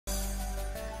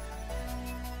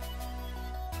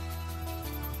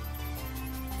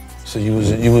So you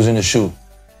was in the shoe.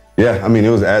 Yeah, I mean, it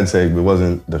was ad seg, but it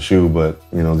wasn't the shoe, but,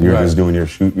 you know, you're just doing your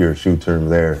shoe term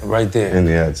there. Right there. In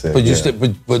the ad seg, But you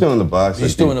still in the box. You're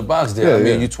still in the box there. Yeah,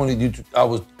 I mean, I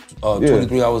was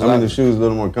 23 hours. I mean, the shoe's a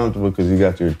little more comfortable because you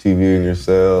got your TV in your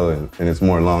cell and it's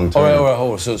more long-term. All right,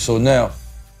 hold on. So now,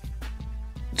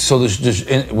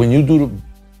 when you do the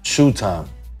shoe time,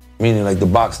 meaning like the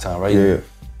box time, right? Yeah.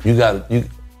 You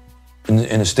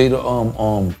in the state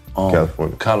of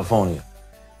California,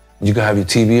 you can have your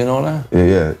TV and all that?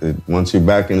 Yeah. Once you're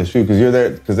back in the shoe, because you're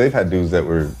there, because they've had dudes that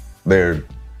were there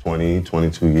 20,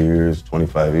 22 years,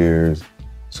 25 years.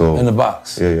 So in the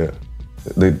box? Yeah.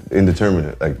 They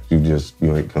indeterminate, like you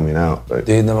ain't coming out. Like,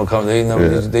 they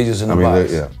just in the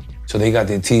box. So they got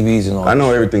their TVs and all. I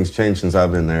know everything's changed since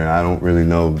I've been there. I don't really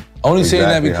know. Only saying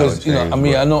that because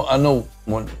I know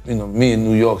when me in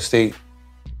New York State,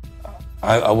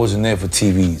 I wasn't there for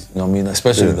TVs. You know what I mean?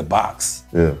 Especially the box.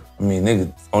 Yeah. I mean,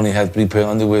 nigga only had 3 pair of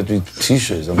underwear, 3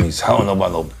 t-shirts. I mean, I don't know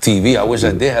about no TV. I wish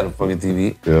I did have a fucking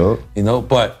TV. Yeah. You know,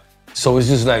 but so it's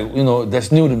just like,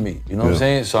 that's new to me. You know what I'm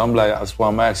saying? So I'm like, that's why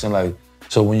I'm asking, like,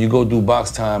 so when you go do box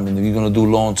time and you're gonna do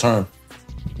long term,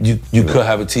 you could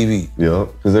have a TV. Yeah,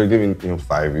 because they're giving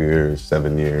 5 years,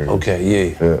 7 years.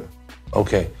 Okay, yeah.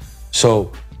 Okay,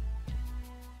 so